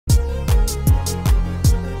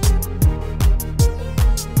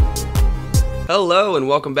Hello and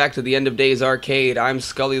welcome back to the End of Days Arcade. I'm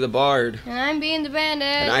Skully the Bard. And I'm Bean the Bandit.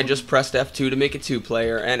 And I just pressed F2 to make it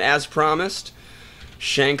two-player. And as promised,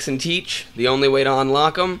 Shanks and Teach, the only way to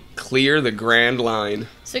unlock them, clear the Grand Line.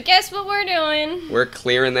 So guess what we're doing? We're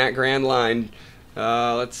clearing that Grand Line.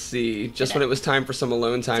 Let's see. Just when it was time for some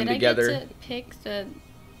alone time together. Did I get to pick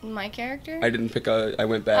my character? I didn't pick I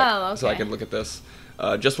went back so I could look at this.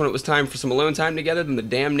 Just when it was time for some alone time together, then the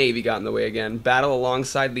damn Navy got in the way again. Battle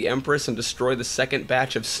alongside the Empress and destroy the second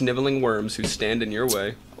batch of sniveling worms who stand in your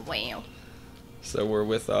way. Wow. So we're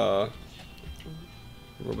with our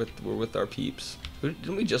peeps.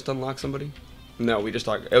 Didn't we just unlock somebody? No, we just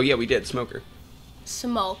talked. Oh yeah, we did. Smoker.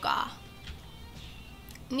 Smoker.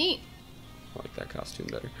 Neat. I like that costume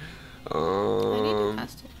better. I need a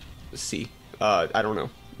costume. C. I don't know.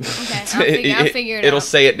 Okay, I'll figure it out. It'll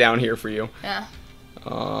say it down here for you. Yeah.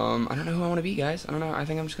 I don't know who I want to be, guys. I don't know. I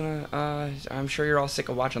think I'm just gonna. I'm sure you're all sick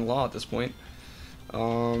of watching Law at this point. You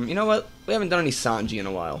know what? We haven't done any Sanji in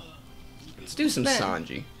a while. Let's do some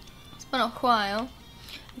Sanji. It's been a while.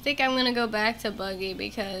 I think I'm gonna go back to Buggy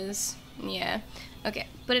because yeah. Okay,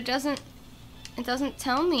 but it doesn't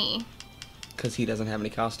tell me. Because he doesn't have any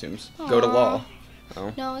costumes. Aww. Go to Law.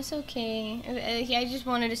 Oh. No, it's okay. I just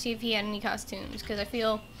wanted to see if he had any costumes because I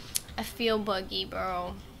feel Buggy,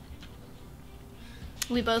 bro.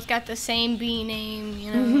 We both got the same bee name,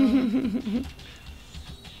 you know.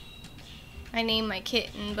 I named my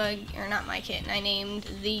kitten not my kitten. I named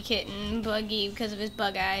the kitten Buggy because of his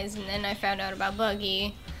bug eyes, and then I found out about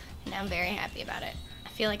Buggy, and I'm very happy about it. I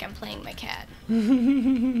feel like I'm playing my cat.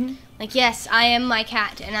 Like, yes, I am my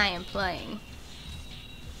cat, and I am playing.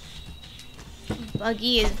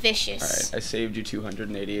 Buggy is vicious. Alright, I saved you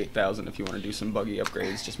 288,000 if you want to do some Buggy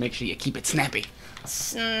upgrades. Just make sure you keep it snappy.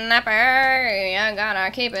 Snapper! I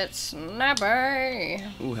gotta keep it snappy.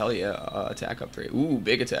 Ooh, hell yeah. Attack upgrade. Ooh,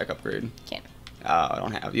 big attack upgrade. Can't.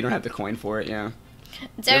 You don't have the coin for it, yeah.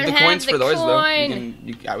 Don't you have the coins for those,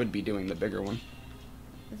 coin. though. I would be doing the bigger one.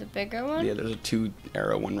 The bigger one? Yeah, there's a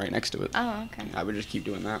 2-arrow one right next to it. Oh, okay. I would just keep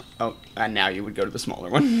doing that. Oh, and now you would go to the smaller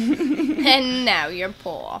one. And now you're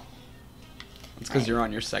poor. It's because you're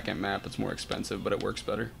on your second map. It's more expensive, but it works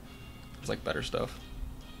better. It's like better stuff.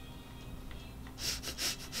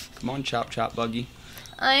 Come on, Chop Chop Buggy.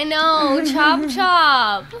 I know, Chop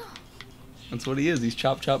Chop. That's what he is. He's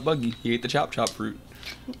Chop Chop Buggy. He ate the Chop Chop fruit.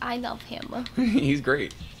 I love him. He's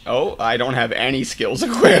great. Oh, I don't have any skills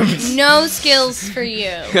equipped. No skills for you.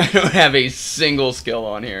 I don't have a single skill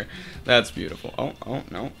on here. That's beautiful. Oh,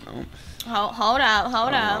 no. Hold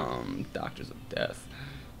up. Doctors of Death.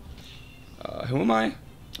 Who am I?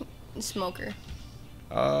 Smoker.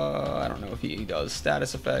 I don't know if he does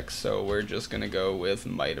status effects, so we're just gonna go with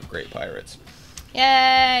Might of Great Pirates.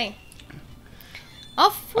 Yay!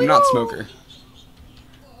 Off we I'm not go. Smoker.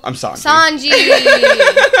 I'm Sanji.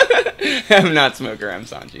 I'm not Smoker. I'm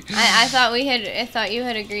Sanji. I thought you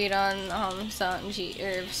had agreed on Sanji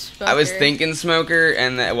or Smoker. I was thinking Smoker,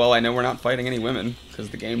 and well, I know we're not fighting any women because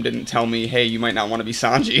the game didn't tell me, hey, you might not want to be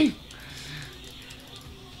Sanji.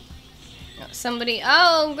 Somebody.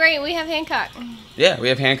 Oh, great! We have Hancock. Yeah, we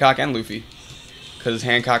have Hancock and Luffy, because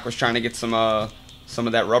Hancock was trying to get some of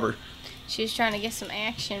that rubber. She was trying to get some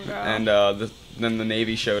action, bro. And then the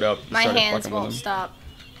Navy showed up. And my started hands fucking won't with him. stop.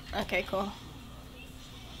 Okay, cool.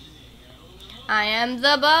 I am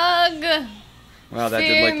the bug. Wow, that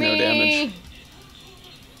Fear did like no me. damage.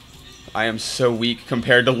 I am so weak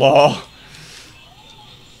compared to Law.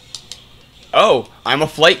 Oh, I'm a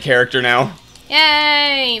flight character now.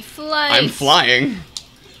 Yay! Flight! I'm flying.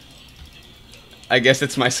 I guess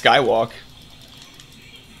it's my skywalk.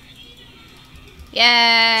 Yay!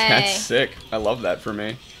 That's sick. I love that for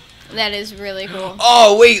me. That is really cool.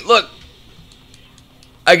 Oh, wait, look.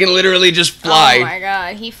 I can literally just fly. Oh my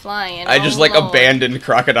god, he flying. I just like abandoned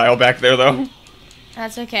Crocodile back there, though.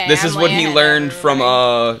 That's okay. This is what he learned from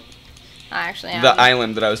the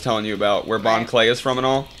island that I was telling you about, where Bon Clay is from and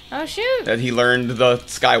all. Oh shoot! That he learned the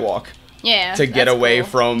skywalk. Yeah. To get away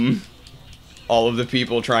from all of the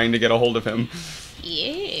people trying to get a hold of him.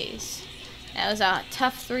 Yes. That was a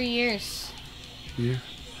tough 3 years. Yeah.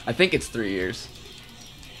 I think it's 3 years.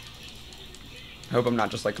 I hope I'm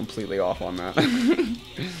not just like completely off on that.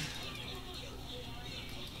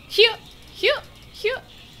 Hew! Hew! Hew!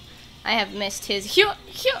 I have missed his hew!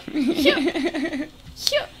 Hew! Hew!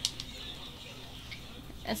 Hew!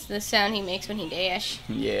 That's the sound he makes when he dash.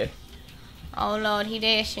 Yeah. Oh lord, he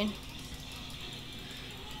dashing.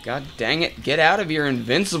 God dang it, get out of your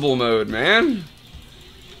invincible mode, man.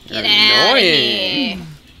 Get out of here.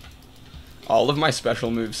 All of my special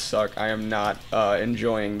moves suck. I am not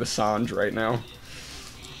enjoying the Sanj right now.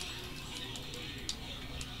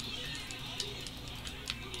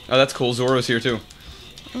 Oh, that's cool. Zoro's here too.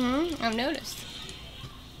 I've noticed.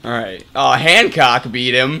 Alright. Oh, Hancock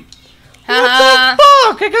beat him. What Ha the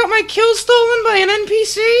fuck? I got my kill stolen by an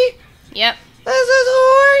NPC? Yep. This is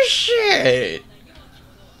horseshit.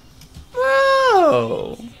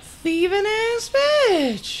 Bro. Thieving ass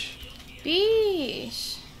bitch.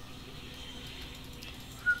 Beesh.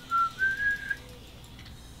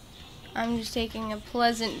 I'm just taking a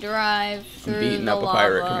pleasant drive through Beating the up a lava.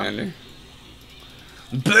 pirate commander.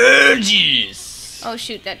 Burgess! Oh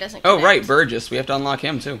shoot, that doesn't Oh connect. right, Burgess. We have to unlock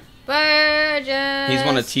him too. Burgess! He's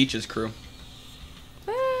one of Teach's crew.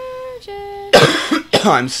 Burgess!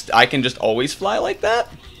 I can just always fly like that?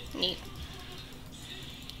 Neat.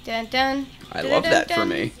 Dun dun. I love that for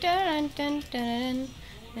me. Dun, dun, dun,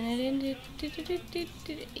 dun, Ew.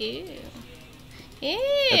 Ew.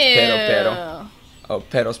 That's pero. Oh,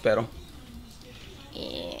 pero.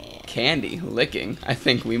 Yeah. Candy, licking. I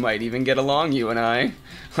think we might even get along, you and I.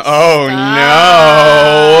 Oh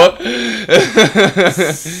no!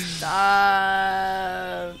 Stop.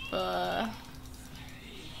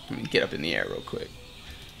 Let me get up in the air real quick.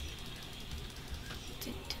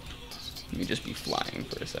 Let me just be flying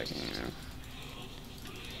for a second, you know.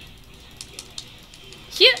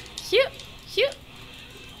 Cute.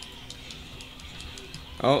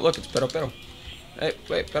 Oh, look, it's pero. Hey,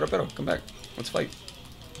 wait, pero, come back. Let's fight.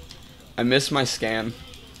 I miss my scan.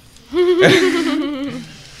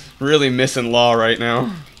 Really missing Law right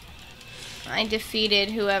now. I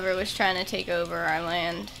defeated whoever was trying to take over our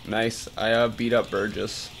land. Nice. I beat up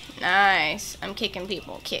Burgess. Nice. I'm kicking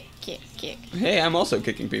people. Kick. Hey, I'm also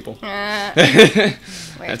kicking people. Where's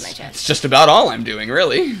my chest? It's just about all I'm doing,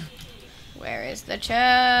 really. Where is the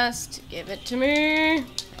chest? Give it to me.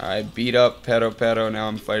 I beat up pero. Now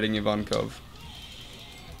I'm fighting Ivankov.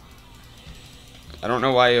 I don't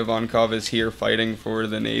know why Ivankov is here fighting for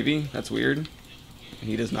the Navy. That's weird.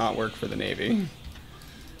 He does not work for the Navy.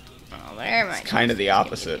 Oh, there my. It's kind of the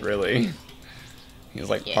opposite, really. He's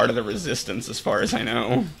like part of the resistance, as far as I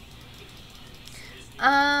know.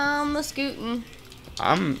 I'm a scootin'.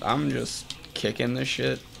 I'm just kicking this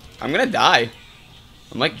shit. I'm gonna die.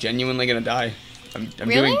 I'm like genuinely gonna die.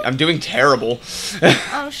 I'm doing terrible.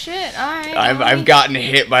 Oh shit! All right. I've gotten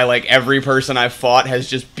hit by like every person I've fought has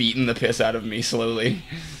just beaten the piss out of me slowly.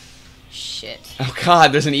 Shit. Oh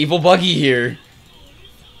god, there's an evil Buggy here.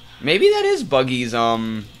 Maybe that is Buggy's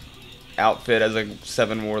outfit as a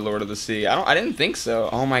 7 Warlord of the Sea. I didn't think so.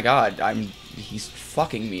 Oh my god, he's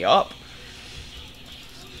fucking me up.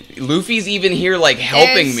 Luffy's even here like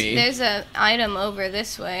helping me. There's a item over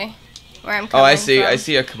this way where I'm Oh, coming I see. from. I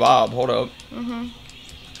see a kebab. Hold up. Mhm.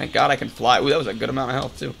 Thank God I can fly. Ooh, that was a good amount of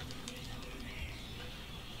health too.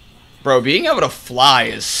 Bro, being able to fly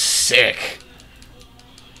is sick.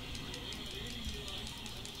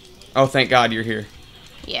 Oh, thank God you're here.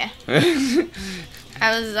 Yeah.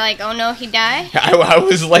 I was like, oh no, he died? I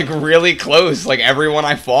was like really close. Like everyone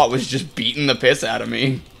I fought was just beating the piss out of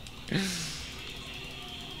me.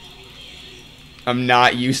 I'm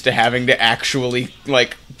not used to having to actually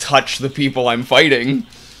like touch the people I'm fighting.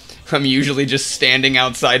 I'm usually just standing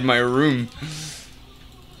outside my room.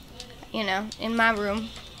 You know, in my room.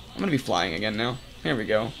 I'm gonna be flying again now. There we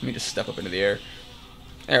go. Let me just step up into the air.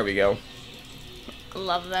 There we go.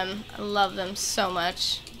 Love them. I love them so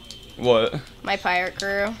much. What? My pirate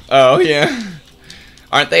crew. Oh, yeah.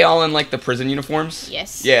 Aren't they all in, like, the prison uniforms?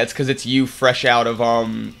 Yes. Yeah, it's because it's you fresh out of,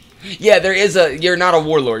 Yeah, there is you're not a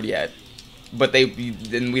warlord yet. But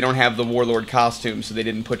then we don't have the warlord costume, so they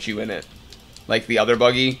didn't put you in it. Like the other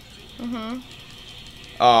Buggy. Mhm.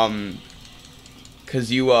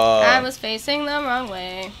 Because you, I was facing the wrong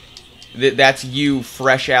way. That's you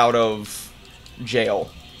fresh out of jail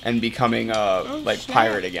and becoming, like, shit.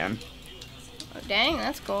 pirate again. Oh, dang,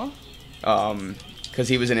 that's cool. Because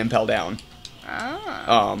he was in Impel Down.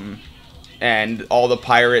 Ah. And all the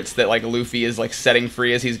pirates that, like, Luffy is, like, setting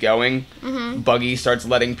free as he's going, Buggy starts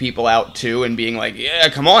letting people out, too, and being like, yeah,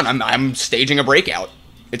 come on, I'm staging a breakout.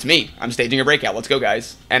 It's me. I'm staging a breakout. Let's go,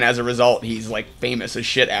 guys. And as a result, he's, like, famous as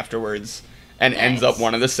shit afterwards and ends up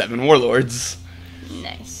one of the 7 warlords.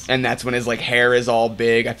 Nice. And that's when his, like, hair is all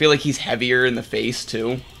big. I feel like he's heavier in the face,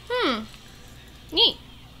 too. Neat.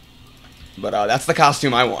 But that's the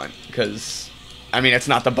costume I want, because, I mean, it's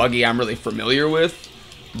not the Buggy I'm really familiar with,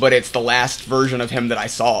 but it's the last version of him that I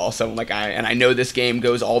saw, so, like, I know this game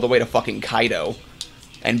goes all the way to fucking Kaido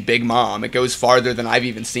and Big Mom. It goes farther than I've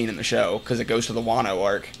even seen in the show, because it goes to the Wano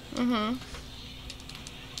arc.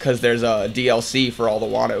 Because there's a DLC for all the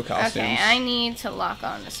Wano costumes. Okay, I need to lock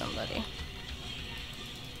on to somebody.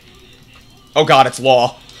 Oh god, it's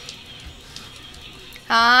Law.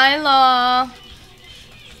 Hi, Law.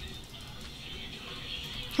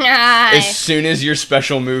 As soon as your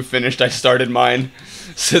special move finished, I started mine.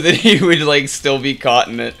 So that he would, like, still be caught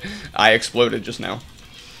in it. I exploded just now.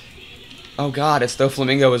 Oh god, it's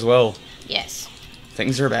Doflamingo as well. Yes.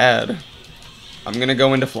 Things are bad. I'm gonna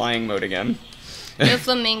go into flying mode again.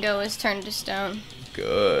 Doflamingo is turned to stone.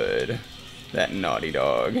 Good. That naughty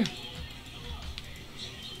dog.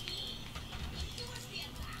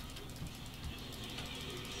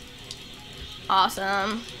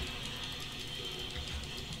 Awesome.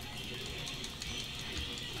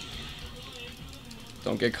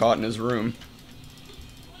 Don't get caught in his room.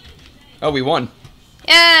 Oh, we won.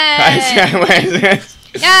 Yay!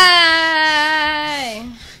 Yay!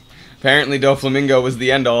 Apparently Doflamingo was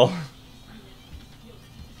the end-all.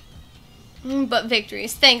 But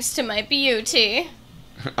victories thanks to my beauty.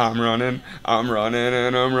 I'm running,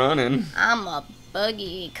 and I'm running. I'm a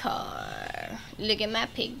buggy car. Look at my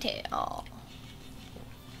pigtail.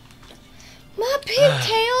 My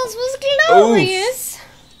pigtails was glorious. Oof.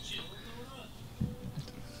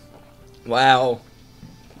 Wow.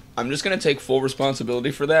 I'm just going to take full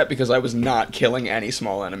responsibility for that because I was not killing any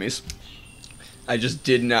small enemies. I just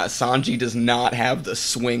did not. Sanji does not have the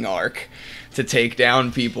swing arc to take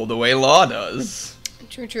down people the way Law does.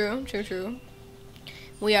 True.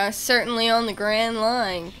 We are certainly on the grand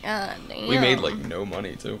line. God damn. We made, like, no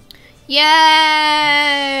money, too. Yay!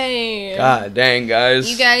 God dang,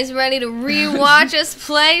 guys. You guys ready to rewatch us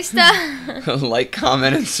play stuff? Like,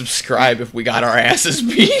 comment, and subscribe if we got our asses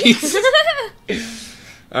beat.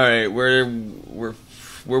 Alright, we're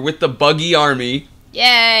with the Buggy army.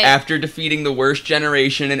 Yay! After defeating the worst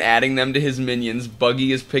generation and adding them to his minions,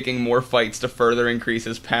 Buggy is picking more fights to further increase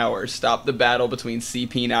his power. Stop the battle between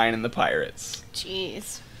CP9 and the pirates.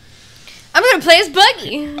 Jeez. I'm gonna play as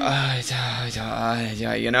Buggy.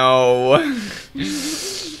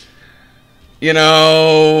 You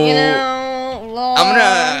know. Law.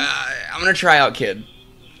 I'm gonna try out Kid.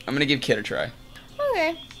 I'm gonna give Kid a try.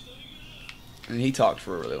 Okay. And he talked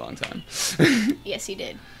for a really long time. Yes, he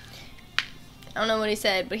did. I don't know what he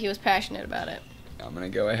said, but he was passionate about it. I'm gonna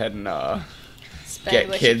go ahead and Spend get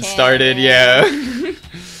what Kid you can, started, yeah.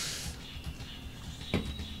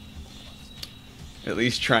 At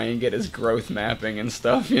least try and get his growth mapping and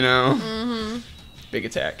stuff, you know? Mm-hmm. Big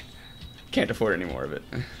attack. Can't afford any more of it.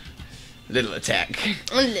 Little attack.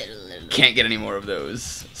 Little. Can't get any more of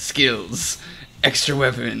those. Skills. Extra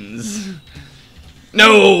weapons.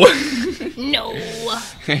 No! No.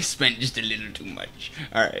 I spent just a little too much.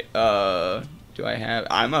 Alright, do I have...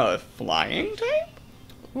 I'm a flying type?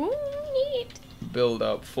 Ooh, neat. Build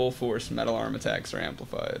up. Full force metal arm attacks are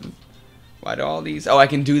amplified. Why do all these... Oh, I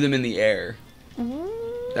can do them in the air.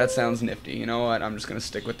 That sounds nifty. You know what? I'm just going to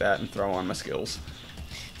stick with that and throw on my skills.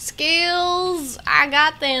 Skills. I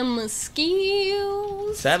got them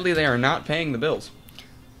skills. Sadly, they are not paying the bills.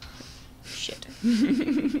 Shit.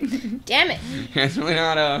 Damn it. It's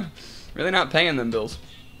really not paying them bills.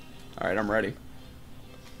 Alright, I'm ready.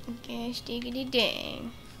 Gosh diggity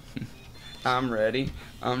dang. I'm ready.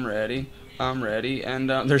 And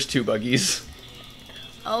there's two buggies.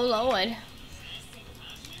 Oh, Lord.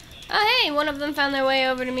 Oh, hey, one of them found their way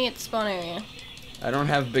over to me at the spawn area. I don't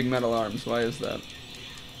have big metal arms. Why is that?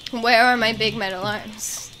 Where are my big metal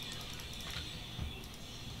arms?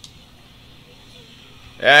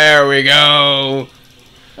 There we go.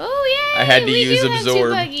 Oh, yay! I had to use we do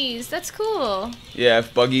absorb. Have two buggies. That's cool. Yeah,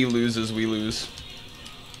 if Buggy loses, we lose.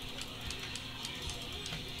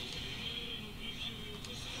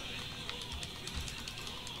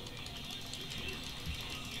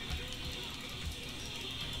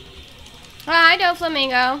 Hi,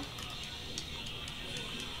 Doflamingo.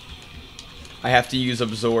 I have to use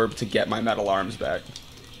absorb to get my metal arms back.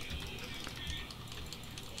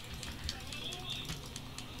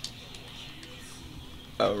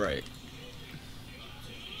 Oh, right.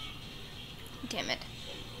 Damn it.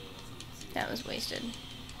 That was wasted.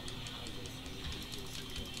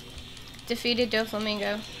 Defeated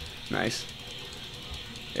Doflamingo. Nice.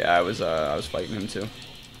 Yeah, I was fighting him too.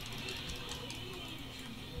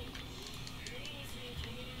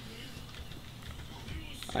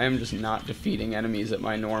 I am just not defeating enemies at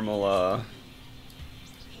my normal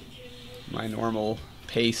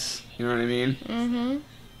pace. You know what I mean? Mm-hmm.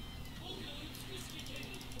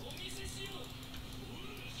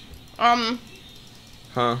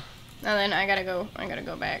 Huh? And then I gotta go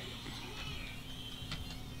back.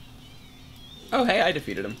 Oh, hey, I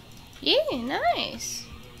defeated him. Yeah, nice.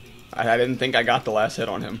 I didn't think I got the last hit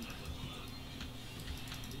on him.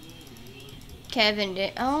 Kevin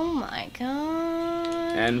did. Oh my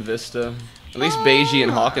god. And Vista. At least Beiji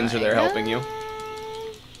and Hawkins are there helping you.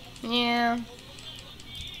 Yeah.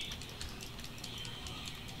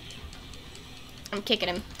 I'm kicking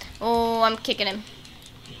him. Oh, I'm kicking him.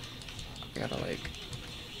 I gotta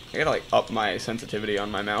like up my sensitivity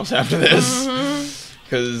on my mouse after this,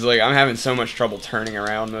 because like I'm having so much trouble turning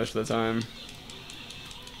around most of the time.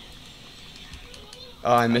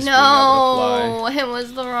 Oh, I missed being able to fly. No, it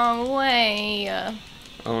was the wrong way.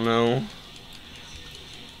 Oh no.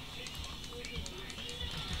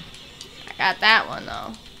 I got that one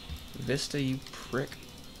though. Vista, you prick.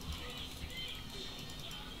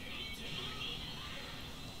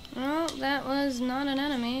 Well, that was not an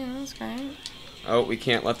enemy. That's great. Oh, we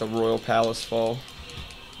can't let the royal palace fall.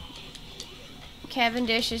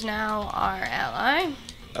 Cavendish is now our ally.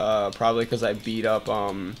 Probably because I beat up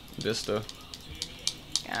Vista.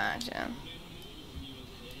 Gotcha.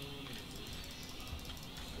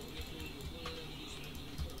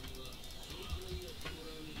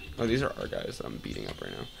 Oh, these are our guys that I'm beating up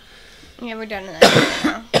right now. Yeah, we're done in that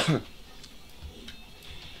now.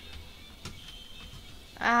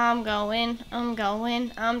 I'm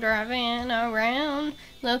driving around.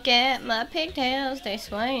 Look at my pigtails, they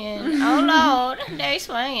swaying. Oh Lord, they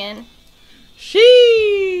swaying.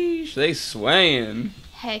 Sheesh, they swaying.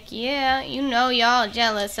 Heck yeah, you know y'all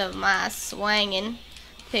jealous of my swanging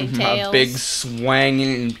pigtails. My big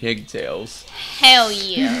swanging pigtails. Hell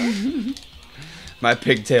yeah. My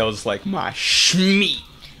pigtails like my schmeat.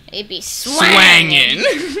 They be swanging.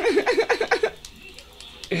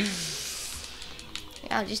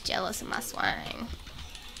 Y'all just jealous of my swang.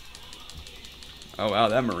 Oh wow,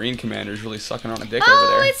 that Marine commander's really sucking on a dick over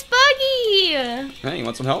Oh, there. it's Buggy! Hey, you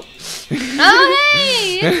want some help? Oh,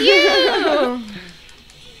 hey, it's you!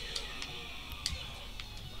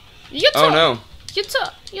 Oh no. You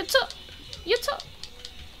talk.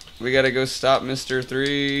 We gotta go stop Mr.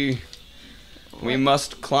 3. We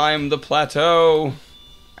must climb the plateau.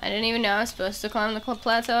 I didn't even know I was supposed to climb the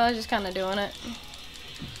plateau. I was just kind of doing it.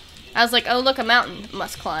 I was like, oh, look, a mountain.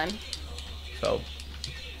 Must climb. So.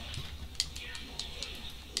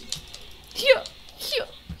 Here.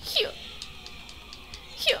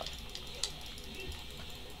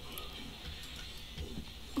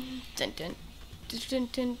 Dun dun. Dun dun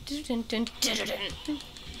dun dun dun dun.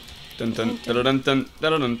 Dun dun dun dun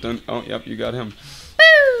dun dun dun. Oh, yep, you got him.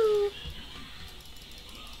 Woo!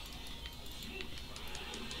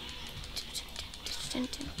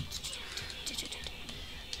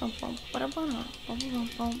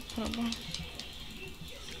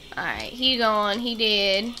 Alright, he gone. He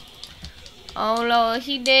did. Oh Lord,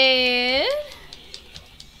 he did.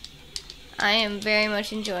 I am very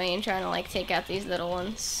much enjoying trying to like take out these little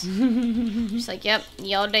ones. Just like, yep,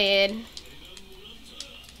 y'all dead.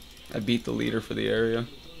 I beat the leader for the area.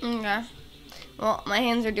 Okay. Well, my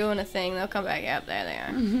hands are doing a thing. They'll come back out. There they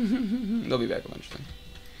are. They'll be back eventually.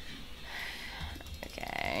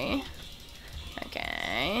 Okay.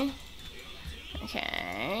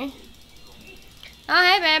 Oh,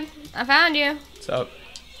 hey, babe. I found you. What's up?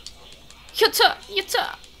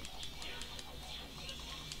 Yutta.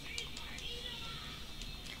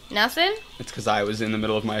 Nothing? It's because I was in the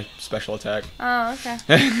middle of my special attack. Oh, okay.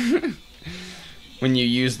 When you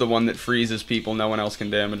use the one that freezes people, no one else can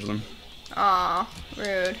damage them. Aw,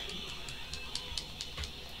 rude.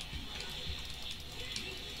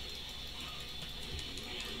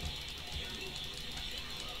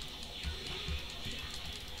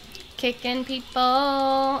 Kicking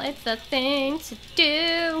people, it's a thing to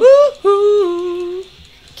do. Woohoo!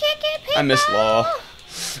 Kicking people. I miss Law.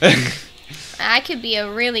 I could be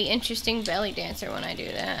a really interesting belly dancer when I do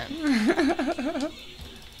that.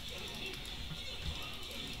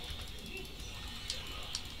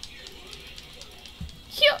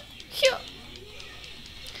 Here.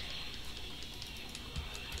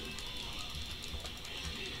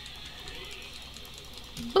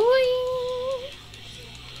 Boing.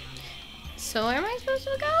 So where am I supposed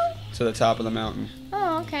to go? To the top of the mountain.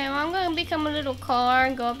 Oh, okay. Well, I'm gonna become a little car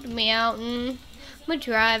and go up the mountain. I'm gonna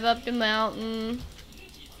drive up the mountain.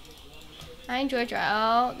 I enjoy driving.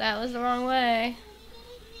 Oh, that was the wrong way.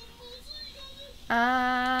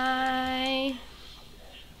 I'm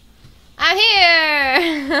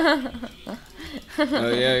here.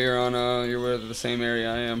 Oh yeah, you're the same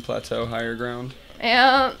area I am, plateau, higher ground.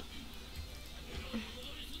 Yep.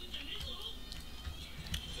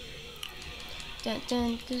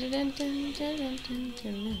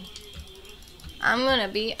 I'm gonna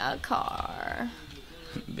be a car.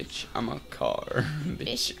 Bitch, I'm a car.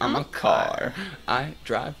 Bitch, I'm a car. I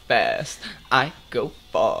drive fast. I go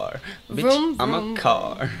far. Bitch, Vroom, I'm vroom, a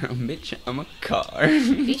car. Bitch, I'm a car.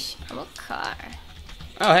 Bitch, I'm a car.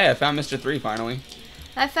 Oh hey, I found Mr. 3 finally.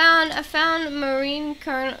 I found Marine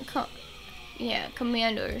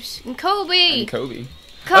Commanders. And Kobe. And Kobe.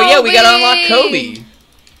 Kobe! Oh yeah, we gotta unlock Kobe.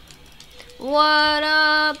 What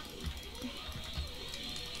up?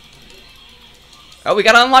 Oh, we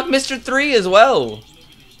gotta unlock Mr. 3 as well.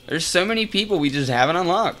 There's so many people we just haven't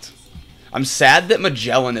unlocked. I'm sad that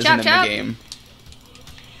Magellan isn't in the game.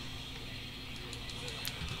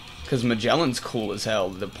 Because Magellan's cool as hell.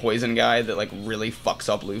 The poison guy that, like, really fucks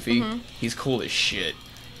up Luffy. He's cool as shit.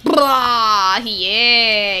 Blah,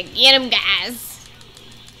 yeah, get him, guys.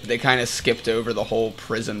 They kind of skipped over the whole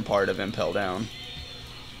prison part of Impel Down.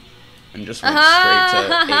 And just went straight to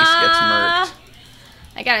Ace gets murked.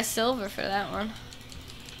 I got a silver for that one.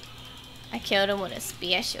 I killed him with a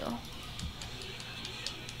special.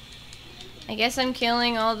 I guess I'm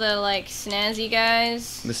killing all the, like, snazzy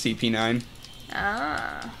guys. The CP9.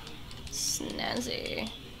 Ah. Snazzy.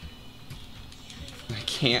 I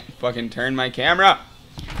can't fucking turn my camera.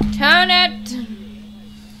 Turn it!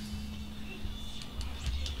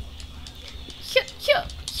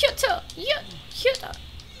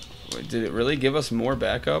 Wait, did it really give us more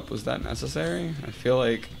backup? Was that necessary? I feel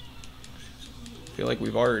like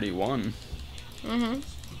we've already won.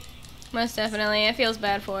 Most definitely. It feels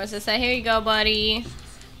bad for us. It's like, here you go, buddy.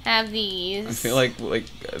 Have these. I feel like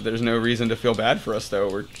there's no reason to feel bad for us though.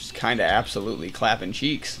 We're just kind of absolutely clapping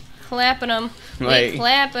cheeks. Clapping them. Like,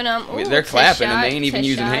 clapping them. I mean, they're clapping and they ain't even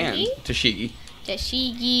using hands. Tashigi.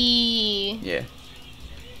 Tashigi. Yeah.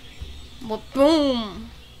 Well, boom.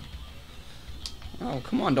 Oh,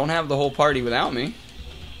 come on. Don't have the whole party without me.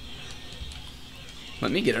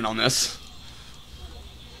 Let me get in on this.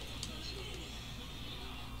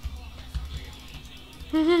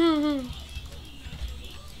 You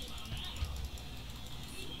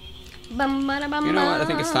know what? I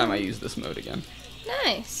think it's time I use this mode again.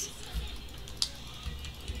 Nice.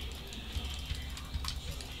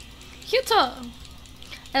 Yuta.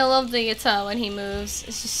 I love the Yuta when he moves.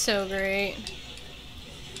 It's just so great.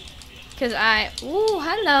 Cause ooh,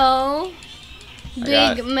 hello.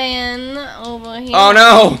 Big man over here. Oh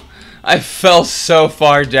no! I fell so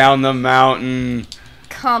far down the mountain.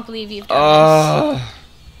 Can't believe you've done this.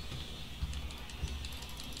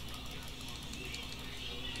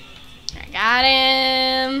 I got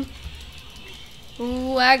him.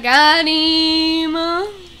 Ooh, I got him.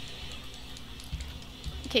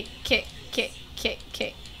 Kick, kick, kick, kick,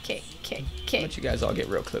 kick, kick, kick, kick. Let you guys all get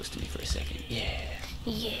real close to me for a second. Yeah.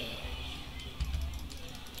 Yeah.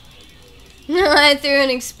 I threw an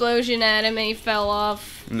explosion at him and he fell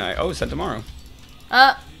off. No. Oh, it's tomorrow.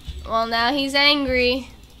 Well now he's angry.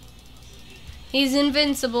 He's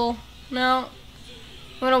invincible. No.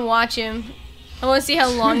 I'm gonna watch him. I wanna see how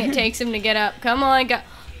long it takes him to get up. Come on, go.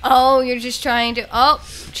 Oh, you're just trying to. Oh,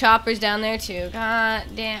 Chopper's down there too. God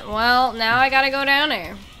damn. Well, now I gotta go down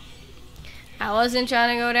there. I wasn't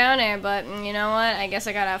trying to go down there, but you know what? I guess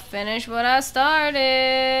I gotta finish what I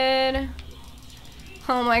started.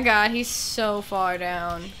 Oh my god, he's so far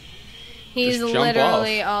down. He's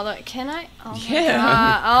literally all the. Can I? Oh my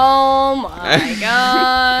god. Oh my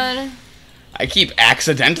god. I keep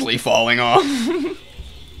accidentally falling off.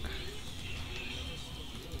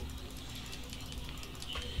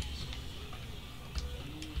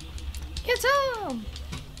 Get up.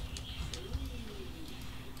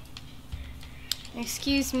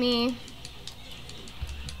 Excuse me.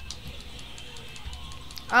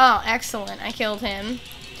 Oh, excellent. I killed him.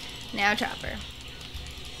 Now Chopper.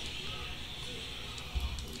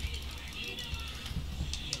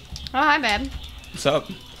 Oh, hi, babe. What's up?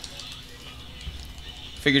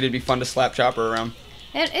 Figured it'd be fun to slap Chopper around.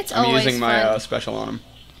 It's I'm always using fun. my special on him.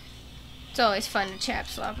 It's always fun to chop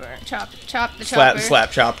the chopper.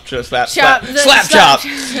 Slap chop.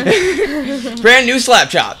 Brand new slap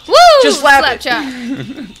chop. Woo! Just slap it. Chop.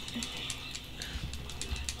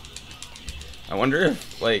 I wonder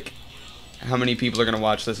if, like, how many people are gonna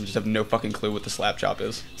watch this and just have no fucking clue what the slap chop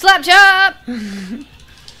is. Slap chop!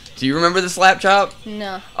 Do you remember the slap chop?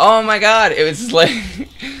 No. Oh my god, it was like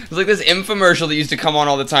this infomercial that used to come on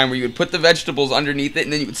all the time where you would put the vegetables underneath it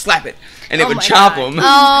and then you would slap it and it would chop them.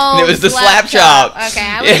 Oh, and it was the slap chop. Okay,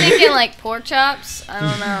 I was thinking like pork chops. I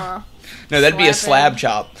don't know. No, that'd be a slab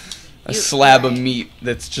chop. A slab of meat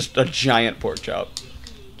that's just a giant pork chop.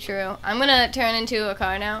 True. I'm gonna turn into a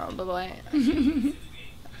car now. Bye-bye.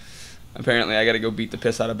 Apparently, I gotta go beat the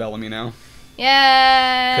piss out of Bellamy now.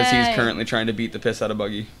 Yeah. Because he's currently trying to beat the piss out of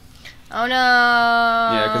Buggy. Oh no.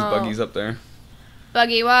 Yeah, because Buggy's up there.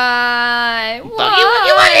 Buggy, why?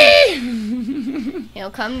 Buggy.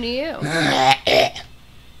 He'll come to you.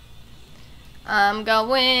 I'm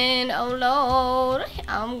going, oh Lord,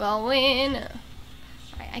 I'm going.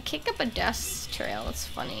 I kick up a dust trail, it's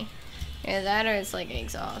funny. Either that or it's like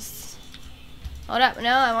exhaust. Hold up,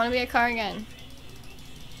 no, I want to be a car again.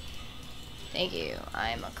 Thank you.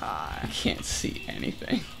 I'm a car. I can't see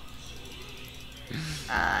anything.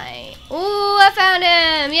 Ooh, I found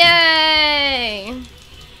him! Yay!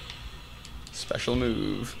 Special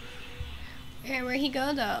move. Where'd he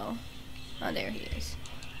go, though? Oh, there he is.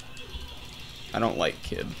 I don't like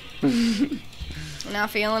Kid. Not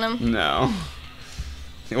feeling him? No.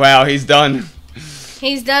 Wow, he's done.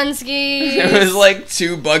 He's done skis. It was like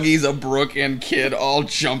 2 buggies, a Brook, and Kid all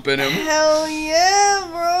jumping him. Hell yeah,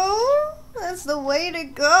 bro. That's the way to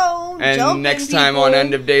go. And Jumping next people. time on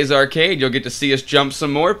End of Days Arcade, you'll get to see us jump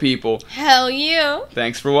some more people. Hell yeah.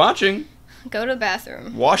 Thanks for watching. Go to the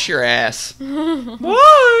bathroom. Wash your ass. Bye.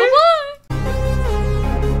 Bye.